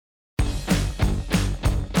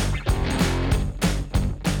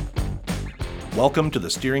Welcome to the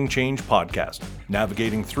Steering Change Podcast,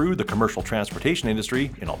 navigating through the commercial transportation industry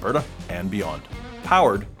in Alberta and beyond,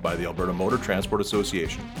 powered by the Alberta Motor Transport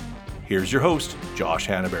Association. Here's your host, Josh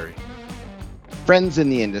Hannaberry. Friends in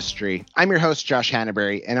the industry, I'm your host, Josh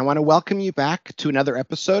Hannaberry, and I want to welcome you back to another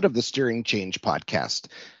episode of the Steering Change Podcast.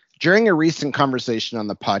 During a recent conversation on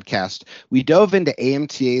the podcast, we dove into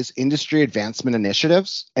AMTA's industry advancement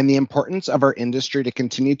initiatives and the importance of our industry to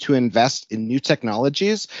continue to invest in new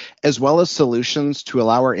technologies, as well as solutions to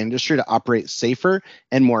allow our industry to operate safer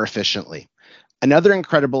and more efficiently. Another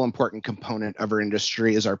incredible important component of our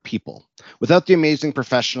industry is our people. Without the amazing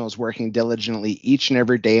professionals working diligently each and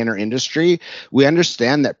every day in our industry, we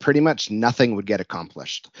understand that pretty much nothing would get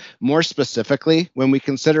accomplished. More specifically, when we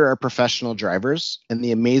consider our professional drivers and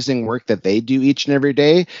the amazing work that they do each and every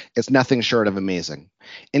day, it's nothing short of amazing.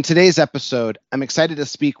 In today's episode, I'm excited to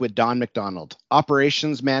speak with Don MacDonald,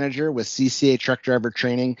 Operations Manager with CCA Truck Driver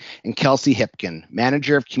Training, and Kelsey Hipkin,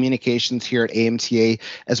 Manager of Communications here at AMTA,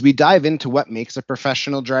 as we dive into what makes a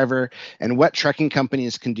professional driver and what trucking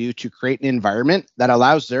companies can do to create an environment that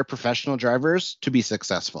allows their professional drivers to be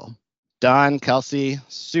successful. Don, Kelsey,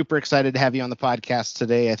 super excited to have you on the podcast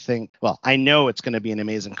today. I know it's going to be an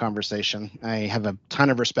amazing conversation. I have a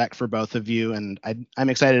ton of respect for both of you, and I'm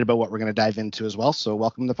excited about what we're going to dive into as well. So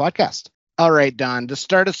welcome to the podcast. All right, Don, to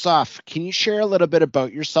start us off, can you share a little bit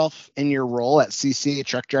about yourself and your role at CCA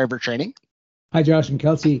Truck Driver Training? Hi, Josh and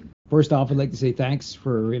Kelsey. First off, I'd like to say thanks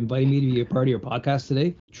for inviting me to be a part of your podcast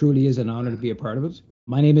today. Truly is an honor to be a part of it.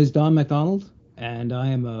 My name is Don MacDonald, and I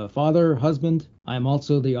am a father, husband. I am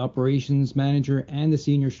also the operations manager and the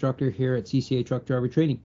senior instructor here at CCA Truck Driver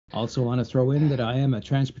Training. Also want to throw in that I am a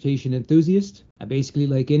transportation enthusiast. I basically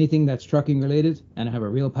like anything that's trucking related, and I have a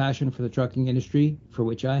real passion for the trucking industry, for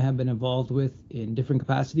which I have been involved with in different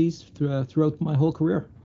capacities throughout my whole career.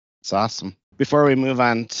 It's awesome. Before we move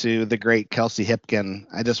on to the great Kelsey Hipkin,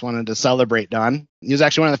 I just wanted to celebrate Don. He was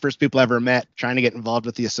actually one of the first people I ever met trying to get involved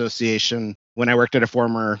with the association when I worked at a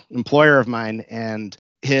former employer of mine, and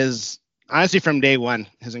honestly, from day one,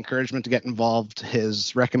 his encouragement to get involved,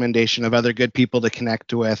 his recommendation of other good people to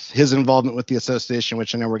connect with, his involvement with the association,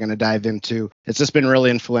 which I know we're going to dive into. It's just been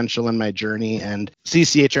really influential in my journey. And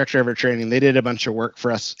CCA Truck Driver Training, they did a bunch of work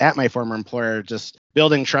for us at my former employer, just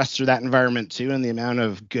building trust through that environment too, and the amount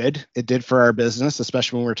of good it did for our business,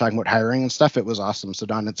 especially when we were talking about hiring and stuff. It was awesome. So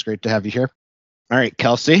Don, it's great to have you here. All right,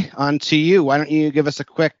 Kelsey, on to you. Why don't you give us a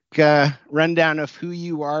quick rundown of who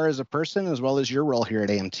you are as a person, as well as your role here at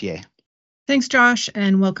AMTA? Thanks, Josh,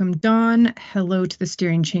 and welcome, Don. Hello to the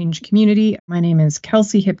Steering Change community. My name is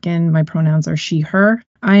Kelsey Hipkin. My pronouns are she, her.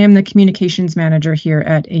 I am the communications manager here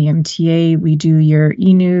at AMTA. We do your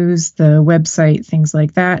e-news, the website, things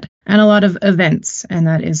like that, and a lot of events. And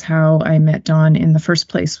that is how I met Don in the first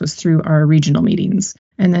place, was through our regional meetings.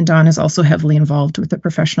 And then Don is also heavily involved with the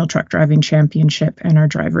Professional Truck Driving Championship and our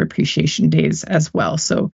Driver Appreciation Days as well.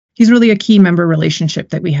 So he's really a key member relationship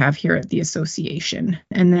that we have here at the association.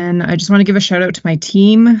 And then I just want to give a shout out to my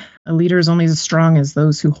team. A leader is only as strong as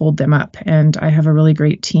those who hold them up. And I have a really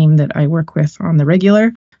great team that I work with on the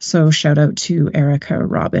regular. So shout out to Erica,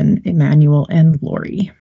 Robin, Emmanuel, and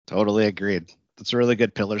Lori. Totally agreed. That's a really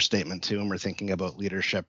good pillar statement too when we're thinking about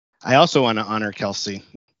leadership. I also want to honor Kelsey.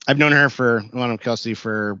 I've known Kelsey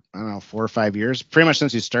for, 4 or 5 years, pretty much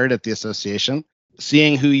since you started at the association.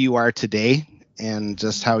 Seeing who you are today and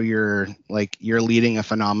just how you're leading a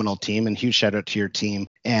phenomenal team, and huge shout out to your team,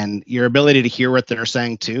 and your ability to hear what they're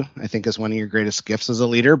saying too, I think is one of your greatest gifts as a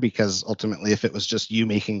leader, because ultimately if it was just you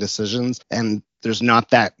making decisions and there's not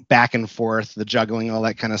that back and forth, the juggling, all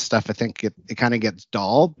that kind of stuff, I think it kind of gets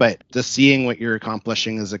dull. But just seeing what you're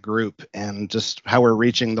accomplishing as a group and just how we're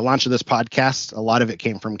reaching the launch of this podcast, a lot of it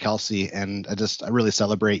came from Kelsey, and I really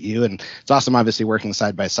celebrate you. And it's awesome, obviously, working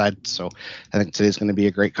side by side. So I think today's going to be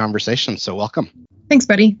a great conversation. So welcome. Thanks,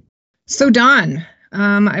 buddy. So Don,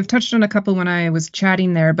 I've touched on a couple when I was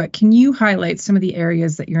chatting there, but can you highlight some of the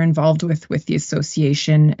areas that you're involved with the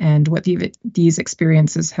association and what these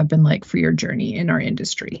experiences have been like for your journey in our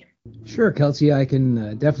industry? Sure, Kelsey, I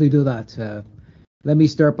can definitely do that. Let me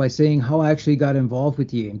start by saying how I actually got involved with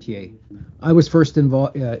the AMTA. I was first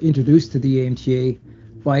introduced to the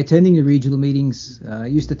AMTA by attending the regional meetings. I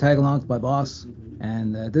used to tag along with my boss,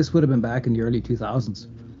 and this would have been back in the early 2000s.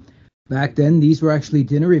 Back then, these were actually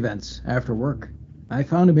dinner events after work. I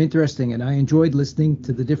found them interesting, and I enjoyed listening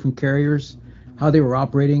to the different carriers, how they were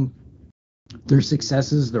operating, their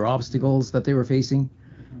successes, their obstacles that they were facing.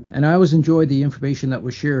 And I always enjoyed the information that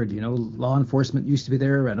was shared. Law enforcement used to be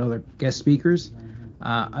there and other guest speakers.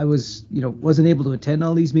 I wasn't able to attend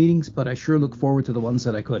all these meetings, but I sure look forward to the ones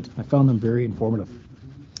that I could. I found them very informative.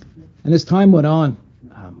 And as time went on,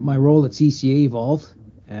 my role at CCA evolved,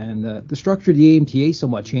 and the structure of the AMTA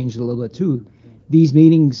somewhat changed a little bit too. These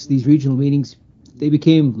meetings, these regional meetings, they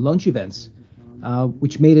became lunch events,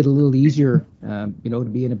 which made it a little easier, to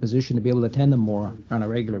be in a position to be able to attend them more on a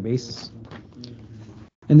regular basis.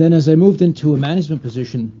 And then as I moved into a management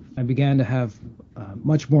position, I began to have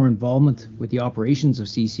much more involvement with the operations of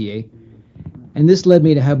CCA. And this led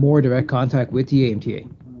me to have more direct contact with the AMTA.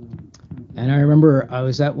 And I remember I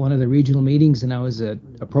was at one of the regional meetings and I was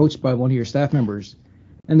approached by one of your staff members.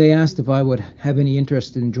 And they asked if I would have any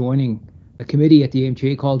interest in joining a committee at the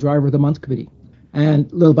AMTA called Driver of the Month Committee. And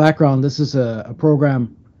a little background, this is a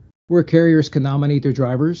program where carriers can nominate their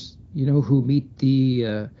drivers, who meet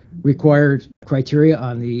the required criteria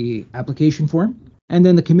on the application form. And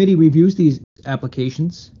then the committee reviews these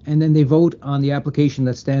applications, and then they vote on the application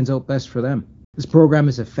that stands out best for them. This program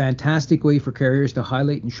is a fantastic way for carriers to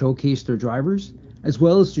highlight and showcase their drivers, as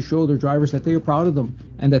well as to show their drivers that they are proud of them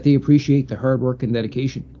and that they appreciate the hard work and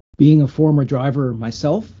dedication. Being a former driver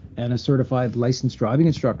myself and a certified licensed driving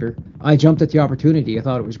instructor, I jumped at the opportunity. I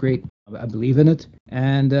thought it was great. I believe in it.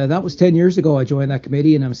 And that was 10 years ago I joined that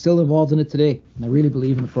committee, and I'm still involved in it today. And I really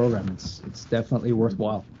believe in the program. It's definitely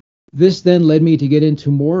worthwhile. This then led me to get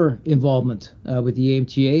into more involvement with the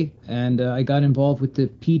AMTA, and I got involved with the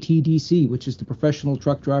PTDC, which is the Professional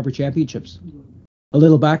Truck Driver Championships. A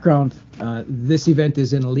little background, this event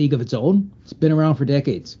is in a league of its own. It's been around for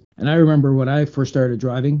decades. And I remember when I first started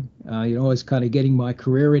driving, I was kind of getting my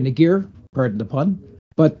career into gear, pardon the pun.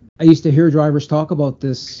 But I used to hear drivers talk about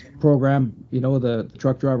this program, the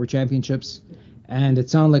Truck Driver Championships, and it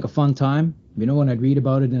sounded like a fun time. When I'd read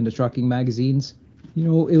about it in the trucking magazines, it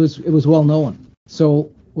was well known.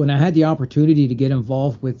 So when I had the opportunity to get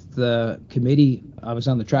involved with the committee, I was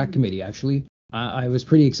on the track committee actually, I was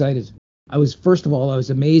pretty excited. I was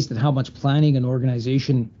amazed at how much planning and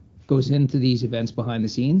organization goes into these events behind the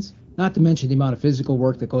scenes, not to mention the amount of physical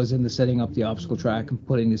work that goes into setting up the obstacle track and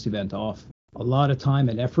putting this event off. A lot of time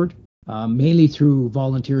and effort, mainly through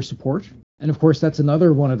volunteer support. And of course, that's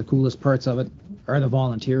another one of the coolest parts of it, are the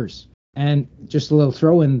volunteers. And just a little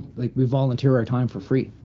throw in, we volunteer our time for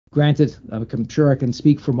free. Granted, I'm sure I can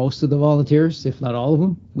speak for most of the volunteers, if not all of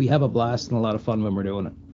them. We have a blast and a lot of fun when we're doing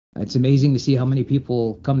it. It's amazing to see how many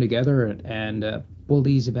people come together and pull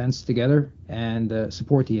these events together and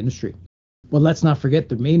support the industry. Well, let's not forget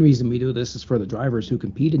the main reason we do this is for the drivers who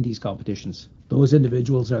compete in these competitions. Those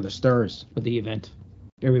individuals are the stars of the event,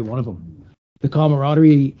 every one of them. The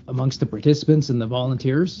camaraderie amongst the participants and the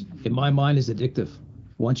volunteers, in my mind, is addictive.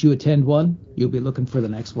 Once you attend one, you'll be looking for the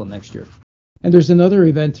next one next year. And there's another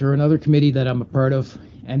event or another committee that I'm a part of,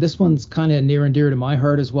 and this one's kind of near and dear to my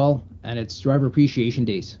heart as well, and it's Driver Appreciation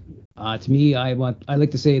Days. To me, I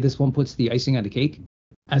like to say this one puts the icing on the cake.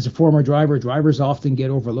 As a former driver, drivers often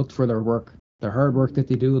get overlooked for their work, the hard work that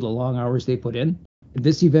they do, the long hours they put in.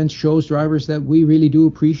 This event shows drivers that we really do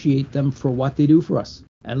appreciate them for what they do for us.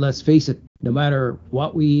 And let's face it, no matter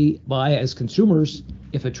what we buy as consumers,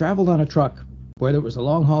 if it traveled on a truck, whether it was a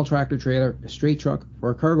long-haul tractor trailer, a straight truck,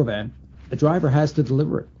 or a cargo van, the driver has to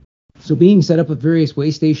deliver it. So being set up at various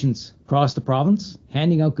weigh stations across the province,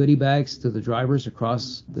 handing out goodie bags to the drivers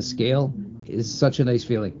across the scale is such a nice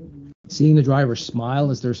feeling. Seeing the drivers smile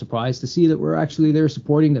as they're surprised to see that we're actually there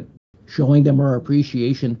supporting them, showing them our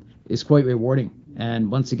appreciation is quite rewarding. And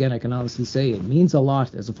once again, I can honestly say it means a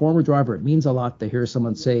lot. As a former driver, it means a lot to hear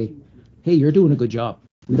someone say, hey, you're doing a good job.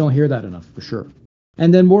 We don't hear that enough, for sure.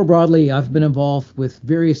 And then more broadly, I've been involved with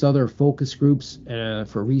various other focus groups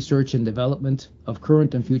for research and development of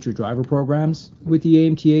current and future driver programs with the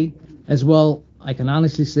AMTA. As well, I can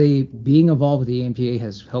honestly say being involved with the AMTA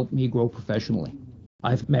has helped me grow professionally.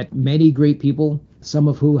 I've met many great people, some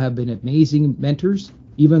of who have been amazing mentors,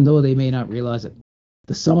 even though they may not realize it.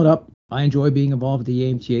 To sum it up, I enjoy being involved with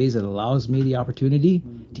the AMTA as it allows me the opportunity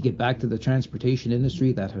to get back to the transportation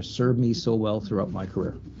industry that has served me so well throughout my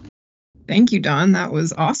career. Thank you, Don. That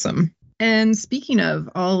was awesome. And speaking of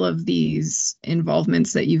all of these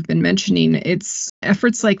involvements that you've been mentioning, it's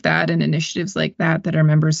efforts like that and initiatives like that that our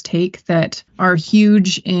members take that are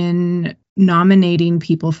huge in nominating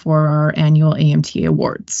people for our annual AMTA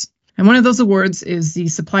awards. And one of those awards is the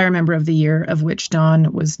Supplier Member of the Year, of which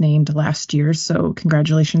Don was named last year. So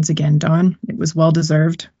congratulations again, Don. It was well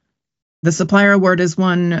deserved. The Supplier Award is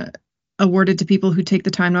one awarded to people who take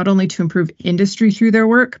the time not only to improve industry through their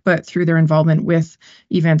work, but through their involvement with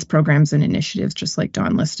events, programs, and initiatives, just like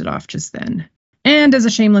Don listed off just then. And as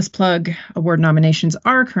a shameless plug, award nominations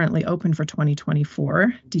are currently open for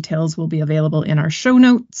 2024. Details will be available in our show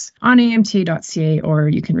notes on amta.ca, or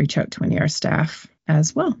you can reach out to any of our staff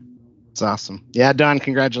as well. It's awesome. Yeah, Don,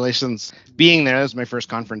 congratulations. Being there, that was my first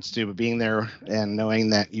conference too, but being there and knowing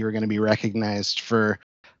that you were going to be recognized for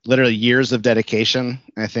literally years of dedication,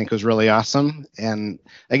 I think was really awesome. And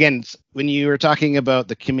again, when you were talking about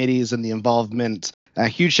the committees and the involvement, a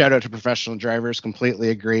huge shout out to professional drivers, completely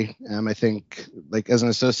agree. I think like as an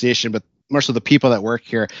association, but more so the people that work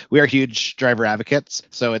here, we are huge driver advocates.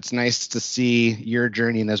 So it's nice to see your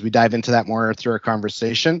journey. And as we dive into that more through our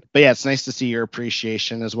conversation, but yeah, it's nice to see your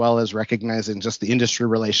appreciation as well as recognizing just the industry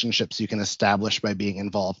relationships you can establish by being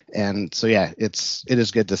involved. And so, yeah, it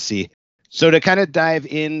is good to see. So to kind of dive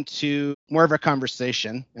into more of a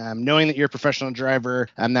conversation, knowing that you're a professional driver,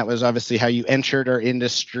 that was obviously how you entered our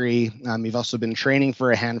industry. You've also been training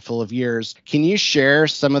for a handful of years. Can you share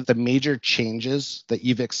some of the major changes that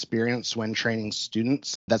you've experienced when training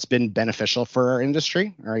students that's been beneficial for our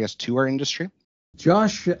industry, or I guess to our industry?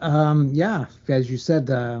 Josh, yeah, as you said,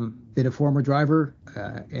 been a former driver,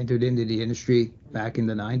 entered into the industry back in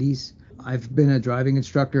the 90s. I've been a driving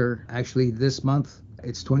instructor actually this month.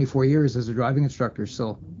 It's 24 years as a driving instructor, so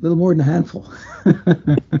a little more than a handful.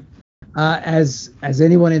 As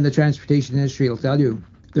anyone in the transportation industry will tell you,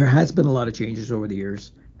 there has been a lot of changes over the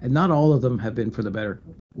years, and not all of them have been for the better.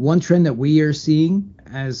 One trend that we are seeing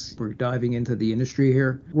as we're diving into the industry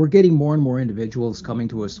here, we're getting more and more individuals coming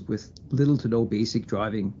to us with little to no basic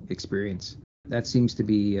driving experience. That seems to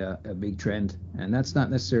be a big trend, and that's not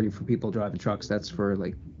necessarily for people driving trucks. That's for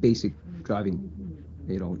like basic driving,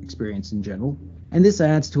 experience in general. And this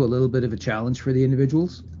adds to a little bit of a challenge for the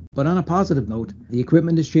individuals. But on a positive note, the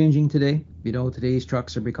equipment is changing today. Today's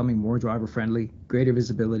trucks are becoming more driver friendly, greater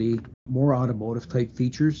visibility, more automotive type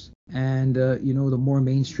features. And, the more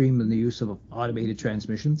mainstream in the use of automated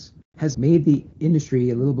transmissions has made the industry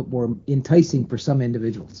a little bit more enticing for some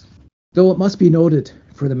individuals. Though it must be noted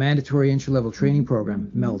for the mandatory entry-level training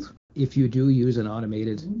program, MELT, if you do use an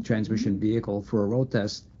automated transmission vehicle for a road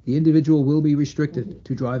test, the individual will be restricted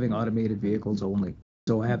to driving automated vehicles only.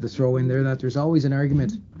 So I have to throw in there that there's always an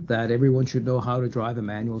argument that everyone should know how to drive a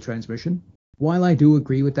manual transmission. While I do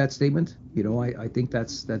agree with that statement, I think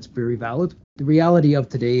that's very valid. The reality of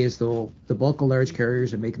today is, though, the bulk of large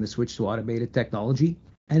carriers are making the switch to automated technology,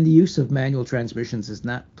 and the use of manual transmissions is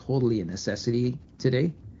not totally a necessity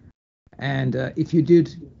today. And if you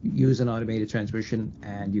did use an automated transmission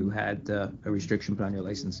and you had a restriction put on your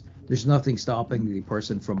license, there's nothing stopping the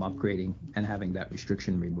person from upgrading and having that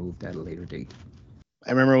restriction removed at a later date.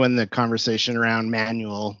 I remember when the conversation around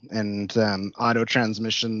manual and auto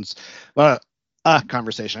transmissions, well, a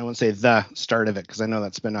conversation, I wouldn't say the start of it, because I know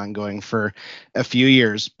that's been ongoing for a few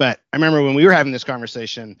years. But I remember when we were having this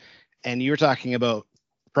conversation and you were talking about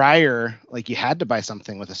prior, like you had to buy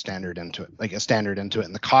something with a standard into it.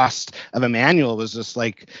 And the cost of a manual was just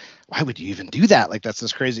like, why would you even do that? Like, that's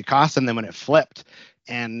this crazy cost. And then when it flipped,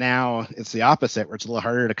 and now it's the opposite, where it's a little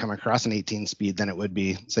harder to come across an 18 speed than it would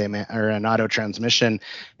be, say, or an auto transmission.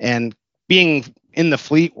 And being in the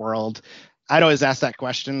fleet world, I'd always ask that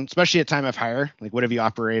question, especially at time of hire. Like, what have you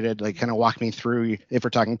operated? Like, kind of walk me through, if we're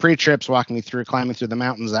talking pre-trips, walk me through climbing through the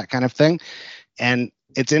mountains, that kind of thing. And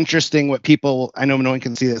it's interesting what people, I know no one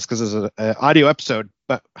can see this because it's an audio episode,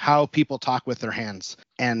 but how people talk with their hands.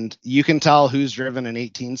 And you can tell who's driven an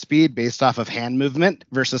 18 speed based off of hand movement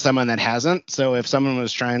versus someone that hasn't. So if someone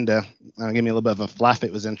was trying to give me a little bit of a fluff,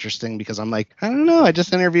 it was interesting because I'm like, I don't know, I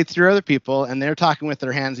just interviewed through other people and they're talking with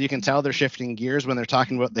their hands. You can tell they're shifting gears when they're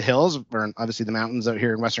talking about the hills or obviously the mountains out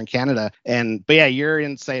here in Western Canada. But yeah, your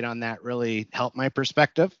insight on that really helped my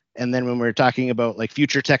perspective. And then when we were talking about like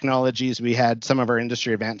future technologies, we had some of our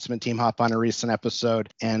industry advancement team hop on a recent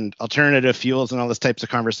episode, and alternative fuels and all this types of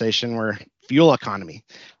conversation were fuel economy.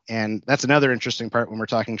 And that's another interesting part when we're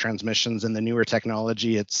talking transmissions and the newer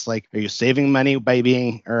technology. It's like, are you saving money by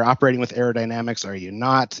being or operating with aerodynamics? Are you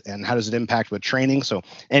not? And how does it impact with training? So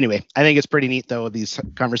anyway, I think it's pretty neat, though, these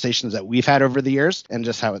conversations that we've had over the years and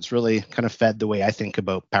just how it's really kind of fed the way I think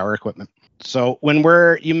about power equipment. So when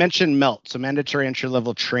you mentioned MELT, so mandatory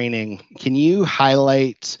entry-level training, can you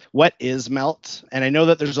highlight what is MELT? And I know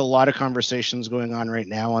that there's a lot of conversations going on right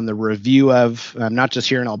now on the review of, not just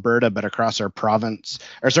here in Alberta, but across our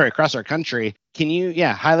across our country. Can you,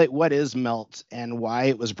 highlight what is MELT and why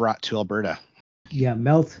it was brought to Alberta? Yeah,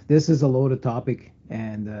 MELT, this is a loaded topic,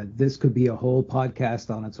 and this could be a whole podcast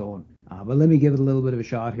on its own. But let me give it a little bit of a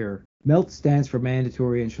shot here. MELT stands for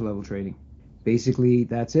mandatory entry-level training. Basically,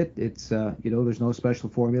 that's it. It's, there's no special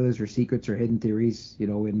formulas or secrets or hidden theories,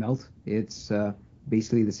 in MELT. It's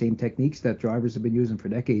basically the same techniques that drivers have been using for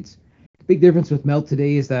decades. The big difference with MELT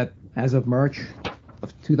today is that as of March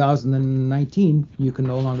of 2019, you can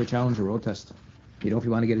no longer challenge a road test. If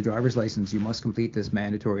you want to get a driver's license, you must complete this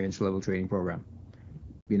mandatory entry-level training program.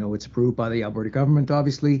 It's approved by the Alberta government,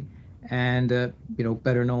 obviously, and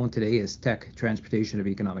better known today as TEC, Transportation of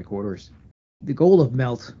Economic Corridors. The goal of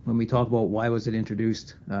MELT, when we talk about why was it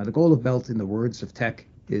introduced, the goal of MELT, in the words of TEC,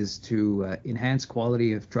 is to enhance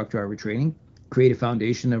quality of truck driver training, create a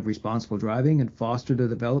foundation of responsible driving, and foster the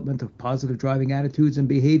development of positive driving attitudes and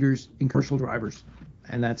behaviors in commercial drivers.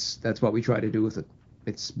 And that's what we try to do with it.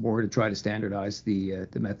 It's more to try to standardize the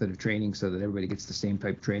method of training so that everybody gets the same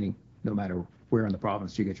type of training, no matter where in the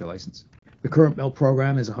province you get your license. The current MELT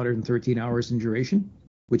program is 113 hours in duration,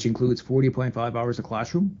 which includes 40.5 hours of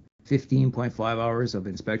classroom, 15.5 hours of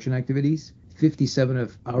inspection activities, 57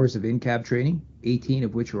 hours of in-cab training, 18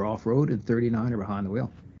 of which are off-road, and 39 are behind the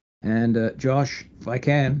wheel. And Josh, if I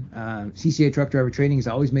can, CCA truck driver training has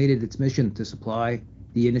always made it its mission to supply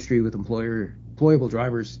the industry with employable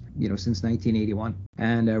drivers, since 1981.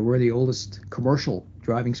 And we're the oldest commercial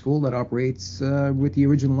driving school that operates with the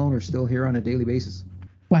original owner still here on a daily basis.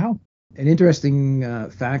 Wow. An interesting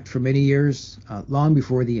fact: for many years, long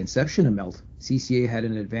before the inception of MELT, CCA had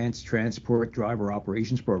an advanced transport driver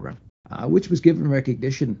operations program, which was given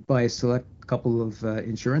recognition by a select couple of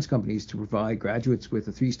insurance companies to provide graduates with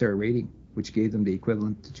a 3-star rating, which gave them the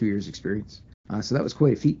equivalent to 2 years experience. So that was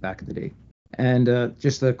quite a feat back in the day. And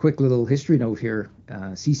just a quick little history note here,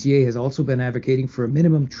 CCA has also been advocating for a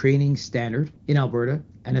minimum training standard in Alberta.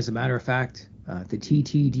 And as a matter of fact, the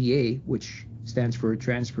TTDA, which stands for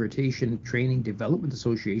Transportation Training Development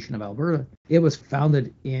Association of Alberta, it was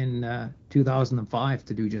founded in 2005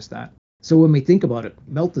 to do just that. So when we think about it,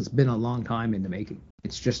 MELT has been a long time in the making.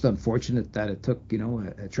 It's just unfortunate that it took,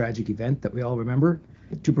 a tragic event that we all remember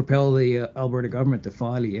to propel the Alberta government to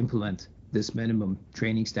finally implement this minimum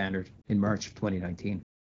training standard in March of 2019.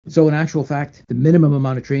 So in actual fact, the minimum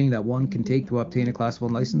amount of training that one can take to obtain a Class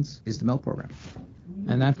 1 license is the MELT program.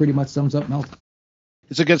 And that pretty much sums up MELT.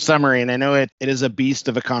 It's a good summary, and I know it is a beast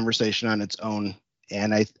of a conversation on its own.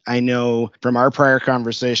 And I know from our prior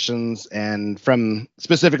conversations and from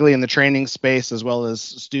specifically in the training space, as well as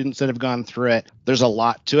students that have gone through it, there's a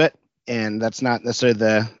lot to it. And that's not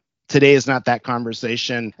necessarily today is not that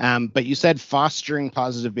conversation. But you said fostering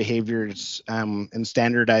positive behaviors and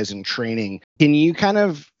standardizing training. Can you kind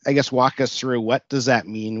of, walk us through what does that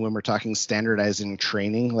mean when we're talking standardizing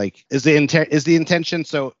training? Like, is the intention,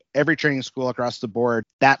 so every training school across the board,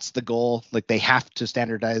 that's the goal? Like, they have to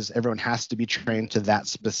standardize, everyone has to be trained to that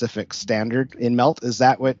specific standard in MELT? Is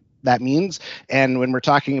that what that means? And when we're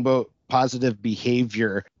talking about positive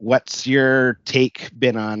behavior, what's your take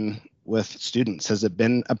been on with students? Has it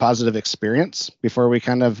been a positive experience before we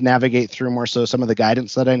kind of navigate through more so some of the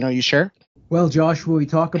guidance that I know you share? Well, Josh, when we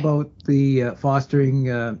talk about the fostering,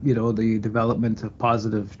 the development of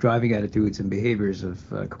positive driving attitudes and behaviors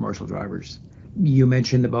of commercial drivers, you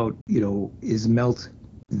mentioned about, is MELT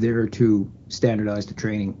there to standardize the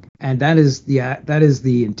training? And that is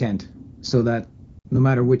the intent, so that no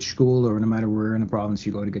matter which school or no matter where in the province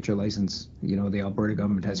you go to get your license, the Alberta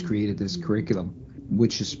government has created this curriculum,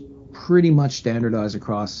 which is pretty much standardized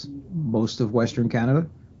across most of Western Canada.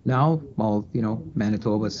 Now, while,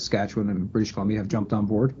 Manitoba, Saskatchewan, and British Columbia have jumped on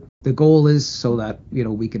board. The goal is so that,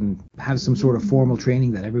 we can have some sort of formal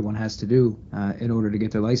training that everyone has to do in order to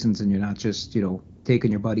get their license, and you're not just, taking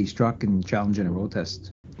your buddy's truck and challenging a road test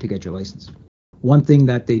to get your license. One thing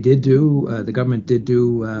that they did do, the government did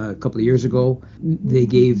do a couple of years ago, they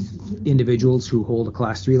gave individuals who hold a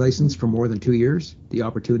Class 3 license for more than 2 years the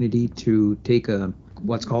opportunity to take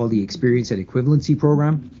what's called the Experience and Equivalency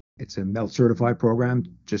Program. It's a MELT certified program,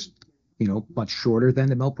 just, much shorter than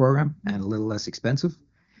the MELT program and a little less expensive.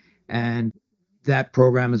 And that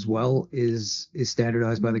program as well is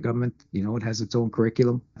standardized by the government. It has its own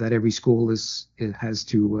curriculum that every school has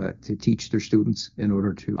to teach their students in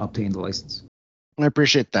order to obtain the license. I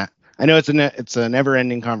appreciate that. I know it's a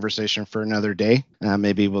never-ending conversation for another day.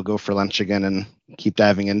 Maybe we'll go for lunch again and keep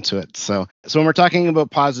diving into it. So when we're talking about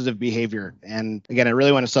positive behavior, and again, I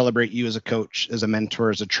really want to celebrate you as a coach, as a mentor,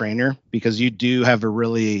 as a trainer, because you do have a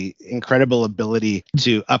really incredible ability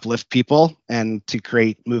to uplift people and to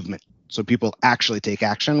create movement. So people actually take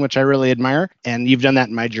action, which I really admire. And you've done that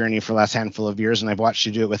in my journey for the last handful of years, and I've watched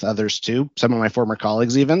you do it with others too, some of my former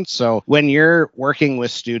colleagues even. So when you're working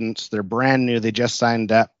with students, they're brand new, they just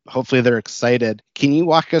signed up, hopefully they're excited. Can you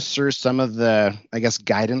walk us through some of the,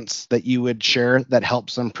 guidance that you would share that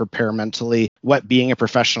helps them prepare mentally what being a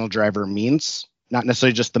professional driver means? Not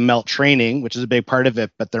necessarily just the MELT training, which is a big part of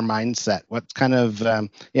it, but their mindset. What kind of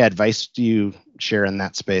advice do you share in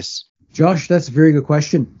that space? Josh, that's a very good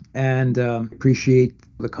question, and appreciate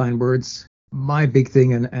the kind words. My big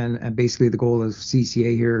thing and basically the goal of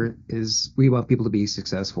CCA here is we want people to be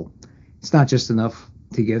successful. It's not just enough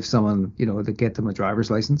to give someone, to get them a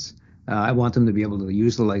driver's license. I want them to be able to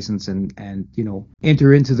use the license and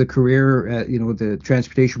enter into the career, the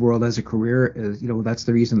transportation world as a career. That's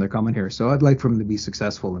the reason they're coming here. So I'd like for them to be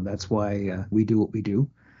successful, and that's why we do what we do.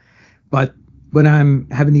 But when I'm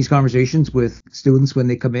having these conversations with students when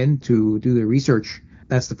they come in to do their research,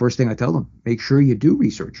 that's the first thing I tell them. Make sure you do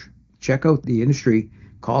research. Check out the industry,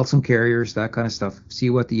 call some carriers, that kind of stuff. See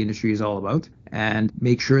what the industry is all about, and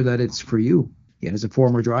make sure that it's for you. And as a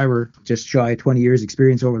former driver, just shy of 20 years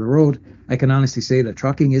experience over the road, I can honestly say that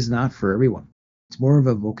trucking is not for everyone. It's more of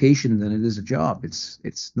a vocation than it is a job.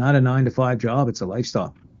 It's not a 9-to-5 job, it's a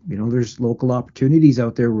lifestyle. There's local opportunities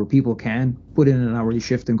out there where people can put in an hourly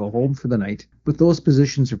shift and go home for the night. But those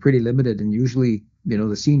positions are pretty limited, and usually,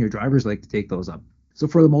 the senior drivers like to take those up. So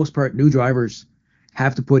for the most part, new drivers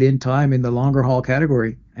have to put in time in the longer haul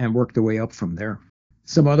category and work their way up from there.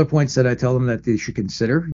 Some other points that I tell them that they should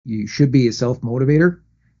consider: you should be a self-motivator,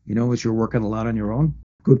 as you're working a lot on your own.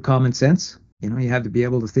 Good common sense. You have to be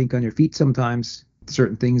able to think on your feet sometimes.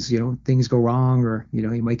 Certain things, things go wrong, or,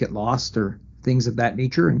 you might get lost, or things of that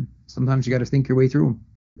nature. And sometimes you got to think your way through them.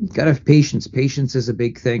 You got to have patience. Patience is a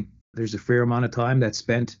big thing. There's a fair amount of time that's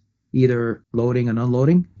spent either loading and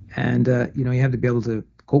unloading. And, you have to be able to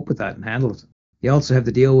cope with that and handle it. You also have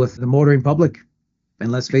to deal with the motoring public.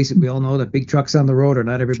 And let's face it, we all know that big trucks on the road are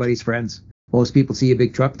not everybody's friends. Most people see a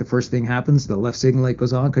big truck, the first thing happens, the left signal light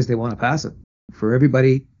goes on because they want to pass it. For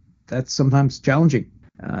everybody, that's sometimes challenging.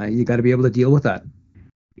 You got to be able to deal with that.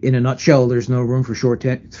 In a nutshell, there's no room for short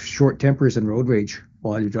tempers and road rage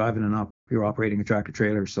while you're driving and you're operating a tractor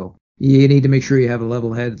trailer. So you need to make sure you have a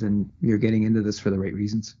level head and you're getting into this for the right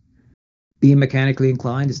reasons. Being mechanically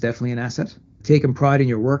inclined is definitely an asset. Taking pride in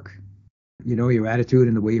your work, your attitude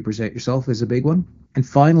and the way you present yourself is a big one. And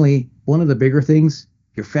finally, one of the bigger things,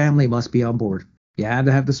 your family must be on board. You have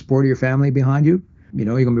to have the support of your family behind you. You're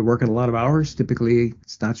going to be working a lot of hours. Typically,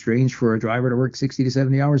 it's not strange for a driver to work 60 to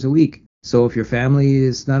 70 hours a week. So if your family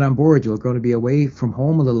is not on board, you're going to be away from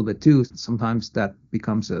home a little bit too. Sometimes that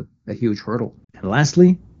becomes a huge hurdle. And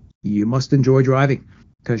lastly, you must enjoy driving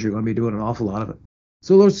because you're going to be doing an awful lot of it.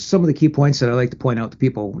 So those are some of the key points that I like to point out to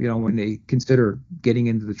people, when they consider getting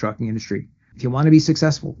into the trucking industry. If you want to be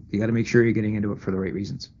successful, you got to make sure you're getting into it for the right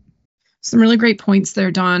reasons. Some really great points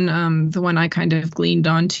there, Don. The one I kind of gleaned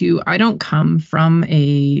onto, I don't come from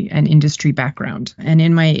an industry background. And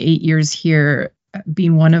in my 8 years here,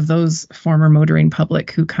 being one of those former motoring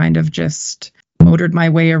public who kind of just motored my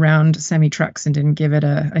way around semi-trucks and didn't give it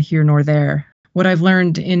a here nor there. What I've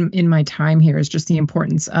learned in my time here is just the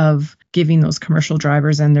importance of giving those commercial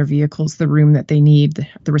drivers and their vehicles the room that they need,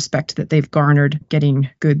 the respect that they've garnered getting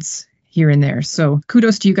goods here and there. So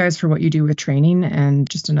kudos to you guys for what you do with training, and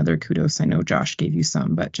just another kudos. I know Josh gave you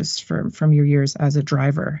some, but just from your years as a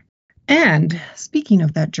driver. And speaking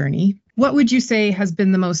of that journey, what would you say has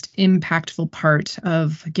been the most impactful part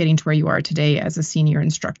of getting to where you are today as a senior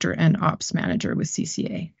instructor and ops manager with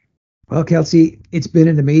CCA? Well, Kelsey, it's been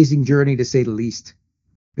an amazing journey to say the least.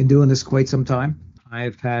 Been doing this quite some time.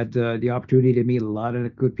 I've had the opportunity to meet a lot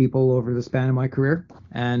of good people over the span of my career,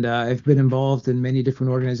 and I've been involved in many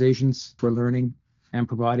different organizations for learning and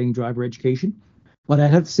providing driver education. But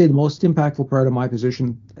I'd have to say the most impactful part of my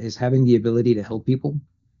position is having the ability to help people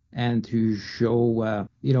and to show,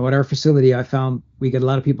 at our facility, I found we get a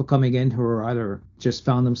lot of people coming in who are either just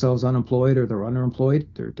found themselves unemployed or they're underemployed.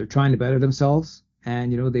 They're trying to better themselves,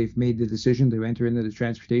 and, they've made the decision to enter into the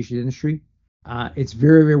transportation industry. It's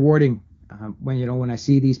very rewarding when I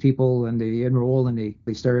see these people and they enroll and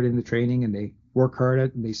they start in the training and they work hard at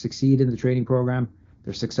it and they succeed in the training program.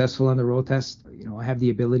 They're successful on the road test. I have the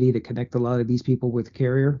ability to connect a lot of these people with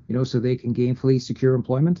carrier, so they can gainfully secure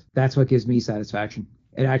employment. That's what gives me satisfaction.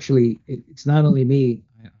 It's not only me.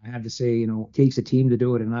 I have to say, it takes a team to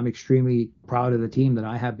do it, and I'm extremely proud of the team that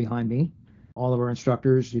I have behind me. All of our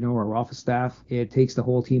instructors, our office staff. It takes the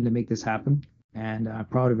whole team to make this happen, and I'm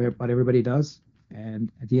proud of what everybody does.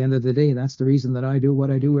 And at the end of the day, that's the reason that I do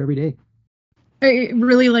what I do every day. I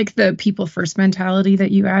really like the people first mentality that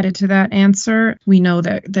you added to that answer. We know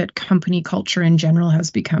that company culture in general has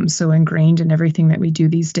become so ingrained in everything that we do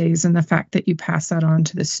these days. And the fact that you pass that on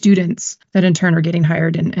to the students that in turn are getting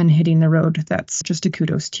hired and hitting the road, that's just a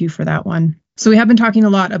kudos to you for that one. So we have been talking a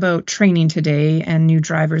lot about training today and new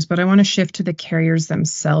drivers, but I want to shift to the carriers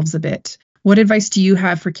themselves a bit. What advice do you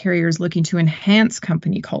have for carriers looking to enhance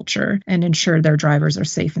company culture and ensure their drivers are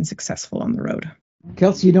safe and successful on the road?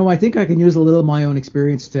 Kelsey, I think I can use a little of my own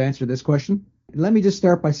experience to answer this question. Let me just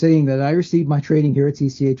start by saying that I received my training here at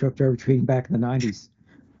CCA Truck Driver Training back in the 90s.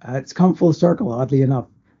 It's come full circle, oddly enough.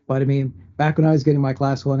 But back when I was getting my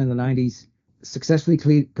Class 1 in the 90s, successfully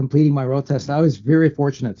completing my road test, I was very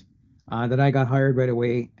fortunate that I got hired right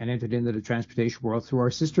away and entered into the transportation world through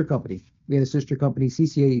our sister company. We had a sister company,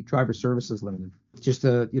 CCA Driver Services Limited, just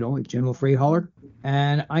a general freight hauler.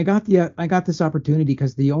 And I got this opportunity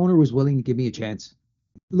because the owner was willing to give me a chance.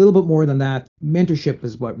 A little bit more than that, mentorship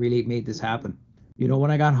is what really made this happen.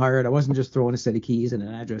 When I got hired, I wasn't just throwing a set of keys and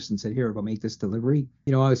an address and said, here, go make this delivery.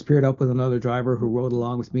 I was paired up with another driver who rode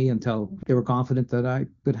along with me until they were confident that I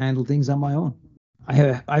could handle things on my own.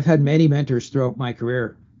 I've had many mentors throughout my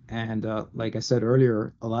career. And like I said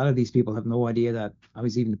earlier, a lot of these people have no idea that I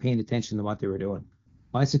was even paying attention to what they were doing.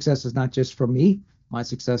 My success is not just from me.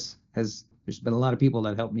 There's been a lot of people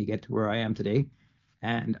that helped me get to where I am today.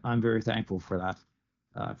 And I'm very thankful for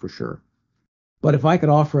that, for sure. But if I could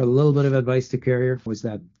offer a little bit of advice to carriers, was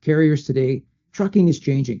that carriers today, trucking is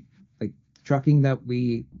changing. Like trucking that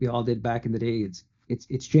we all did back in the day,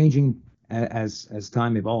 it's changing as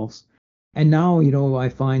time evolves. And now, I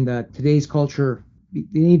find that today's culture,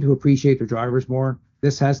 they need to appreciate their drivers more.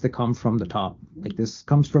 This has to come from the top. Like this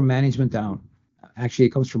comes from management down. Actually,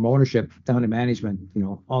 it comes from ownership down to management,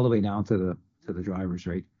 all the way down to the drivers,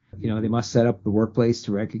 right? They must set up the workplace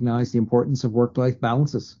to recognize the importance of work-life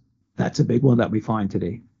balances. That's a big one that we find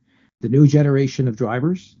today. The new generation of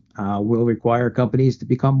drivers will require companies to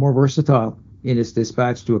become more versatile in its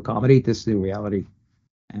dispatch to accommodate this new reality.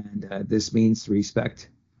 And this means respect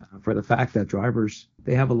for the fact that drivers,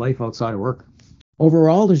 they have a life outside of work.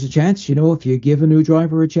 Overall, there's a chance, if you give a new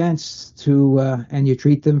driver a chance to, and you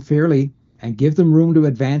treat them fairly and give them room to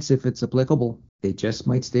advance if it's applicable, they just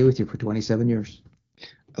might stay with you for 27 years.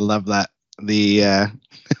 I love that.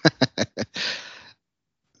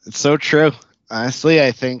 It's so true. Honestly,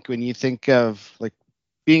 I think when you think of like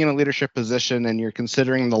being in a leadership position and you're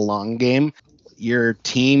considering the long game, your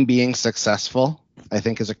team being successful, I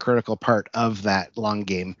think is a critical part of that long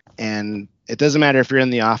game. And it doesn't matter if you're in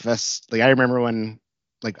the office. Like I remember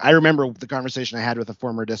the conversation I had with a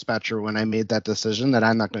former dispatcher when I made that decision that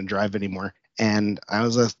I'm not going to drive anymore. And I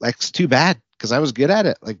was like, it's too bad because I was good at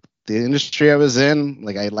it. Like the industry I was in,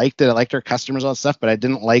 like I liked it. I liked our customers, all that stuff, but I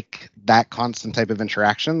didn't like that constant type of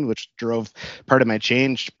interaction, which drove part of my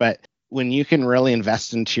change. But when you can really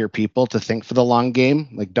invest into your people to think for the long game,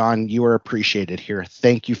 like Don, you are appreciated here.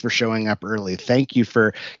 Thank you for showing up early. Thank you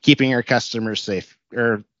for keeping our customers safe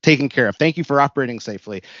or taken care of. Thank you for operating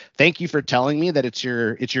safely. Thank you for telling me that it's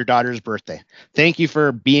your daughter's birthday. Thank you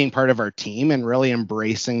for being part of our team and really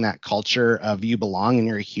embracing that culture of you belong and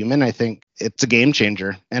you're a human. I think it's a game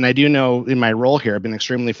changer. And I do know in my role here, I've been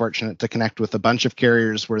extremely fortunate to connect with a bunch of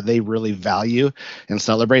carriers where they really value and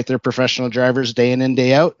celebrate their professional drivers day in and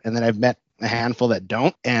day out. And then I've met a handful that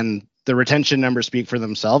don't. And the retention numbers speak for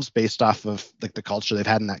themselves based off of like the culture they've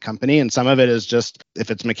had in that company. And some of it is just if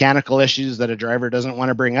it's mechanical issues that a driver doesn't want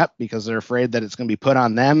to bring up because they're afraid that it's going to be put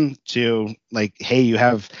on them to like, hey, you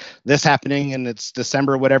have this happening and it's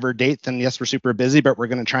December, whatever date, then yes, we're super busy, but we're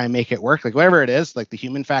going to try and make it work. Like whatever it is, like the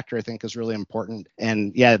human factor, I think is really important.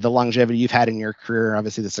 And yeah, the longevity you've had in your career,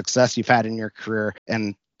 obviously the success you've had in your career,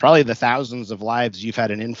 and probably the thousands of lives you've had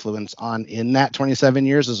an influence on in that 27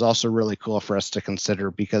 years is also really cool for us to consider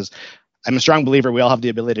because I'm a strong believer we all have the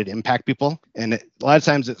ability to impact people. And a lot of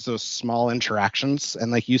times it's those small interactions.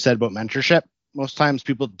 And like you said about mentorship, most times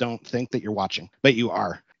people don't think that you're watching, but you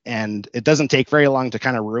are. And it doesn't take very long to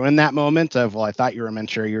kind of ruin that moment of, well, I thought you were a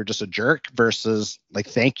mentor, you're just a jerk versus like,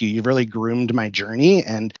 thank you. You've really groomed my journey.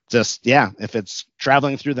 And just, yeah, if it's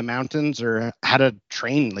traveling through the mountains or how to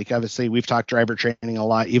train, like obviously we've talked driver training a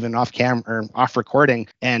lot, even off camera or off recording,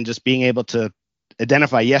 and just being able to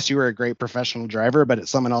identify, yes, you were a great professional driver, but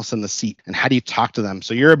it's someone else in the seat. And how do you talk to them?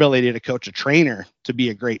 So your ability to coach a trainer to be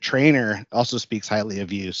a great trainer also speaks highly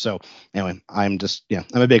of you. So anyway, I'm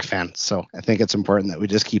a big fan. So I think it's important that we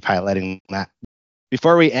just keep highlighting that.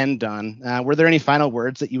 Before we end, Don, were there any final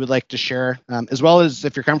words that you would like to share? As well as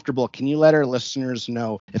if you're comfortable, can you let our listeners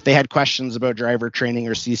know if they had questions about driver training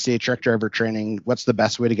or CCA truck driver training, what's the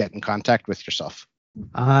best way to get in contact with yourself?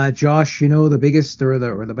 Josh, the biggest or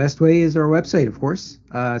the best way is our website, of course.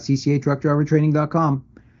 CCAtruckdrivertraining.com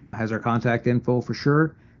has our contact info for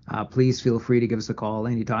sure. Please feel free to give us a call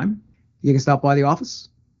anytime. You can stop by the office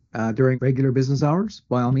during regular business hours.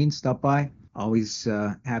 By all means, stop by. Always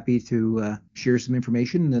happy to share some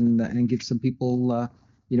information and give some people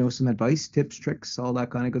some advice, tips, tricks, all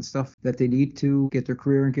that kind of good stuff that they need to get their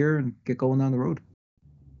career in gear and get going on the road.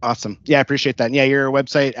 Awesome. Yeah, I appreciate that. And yeah, your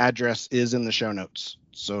website address is in the show notes.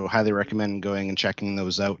 So highly recommend going and checking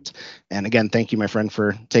those out. And again, thank you, my friend,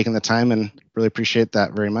 for taking the time and really appreciate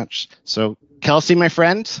that very much. So Kelsey, my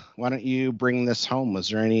friend, why don't you bring this home? Was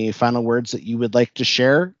there any final words that you would like to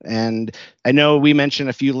share? And I know we mentioned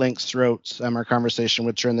a few links throughout our conversation,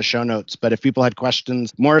 which are in the show notes, but if people had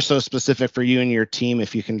questions more so specific for you and your team,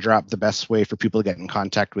 if you can drop the best way for people to get in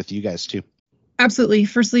contact with you guys too. Absolutely.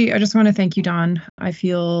 Firstly, I just want to thank you, Don. I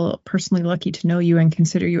feel personally lucky to know you and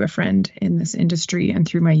consider you a friend in this industry and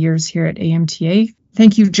through my years here at AMTA.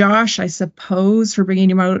 Thank you, Josh, I suppose, for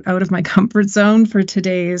bringing me out of my comfort zone for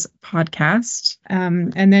today's podcast.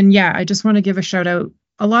 And then, I just want to give a shout out.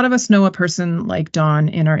 A lot of us know a person like Don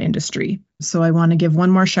in our industry. So I want to give one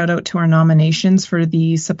more shout out to our nominations for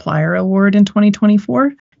the Supplier Award in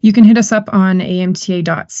 2024. You can hit us up on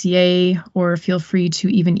amta.ca or feel free to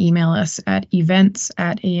even email us at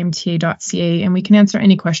events@amta.ca, and we can answer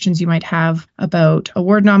any questions you might have about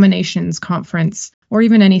award nominations, conference, or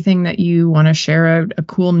even anything that you want to share a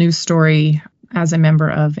cool news story as a member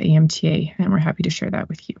of AMTA, and we're happy to share that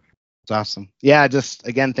with you. It's awesome. Yeah, just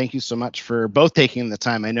again, thank you so much for both taking the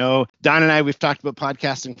time. I know Don and I, we've talked about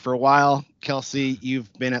podcasting for a while. Kelsey,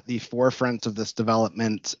 you've been at the forefront of this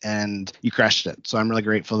development and you crushed it. So I'm really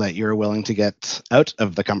grateful that you're willing to get out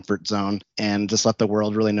of the comfort zone and just let the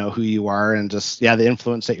world really know who you are and just, the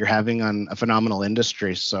influence that you're having on a phenomenal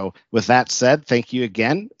industry. So with that said, thank you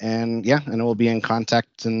again. And I know we'll be in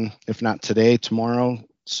contact, and if not today, tomorrow,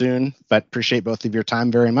 soon, but appreciate both of your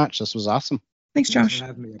time very much. This was awesome. Thanks, Josh. Thanks for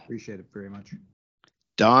having me. I appreciate it very much.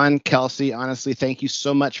 Don, Kelsey, honestly, thank you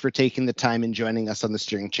so much for taking the time and joining us on the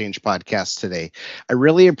Steering Change podcast today. I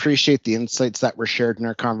really appreciate the insights that were shared in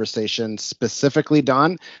our conversation. Specifically,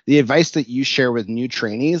 Don, the advice that you share with new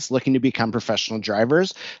trainees looking to become professional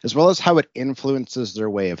drivers, as well as how it influences their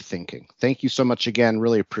way of thinking. Thank you so much again.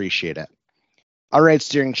 Really appreciate it. All right,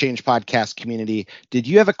 Steering Change podcast community, did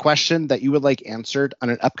you have a question that you would like answered on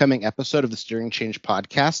an upcoming episode of the Steering Change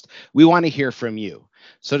podcast? We want to hear from you.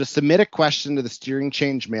 So to submit a question to the Steering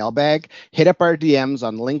Change mailbag, hit up our DMs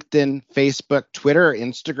on LinkedIn, Facebook, Twitter, or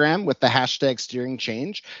Instagram with the hashtag Steering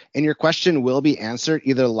Change, and your question will be answered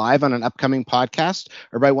either live on an upcoming podcast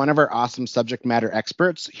or by one of our awesome subject matter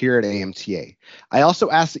experts here at AMTA. I also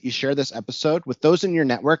ask that you share this episode with those in your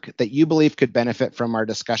network that you believe could benefit from our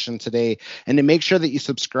discussion today, and to make sure that you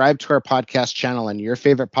subscribe to our podcast channel on your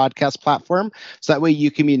favorite podcast platform, so that way you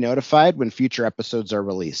can be notified when future episodes are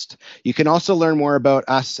released. You can also learn more about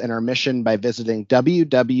us and our mission by visiting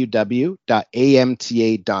www.amta.ca.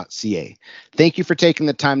 Thank you for taking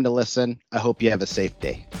the time to listen. I hope you have a safe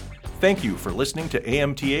day. Thank you for listening to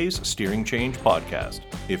AMTA's Steering Change podcast.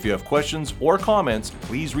 If you have questions or comments,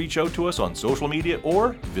 please reach out to us on social media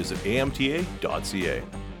or visit amta.ca.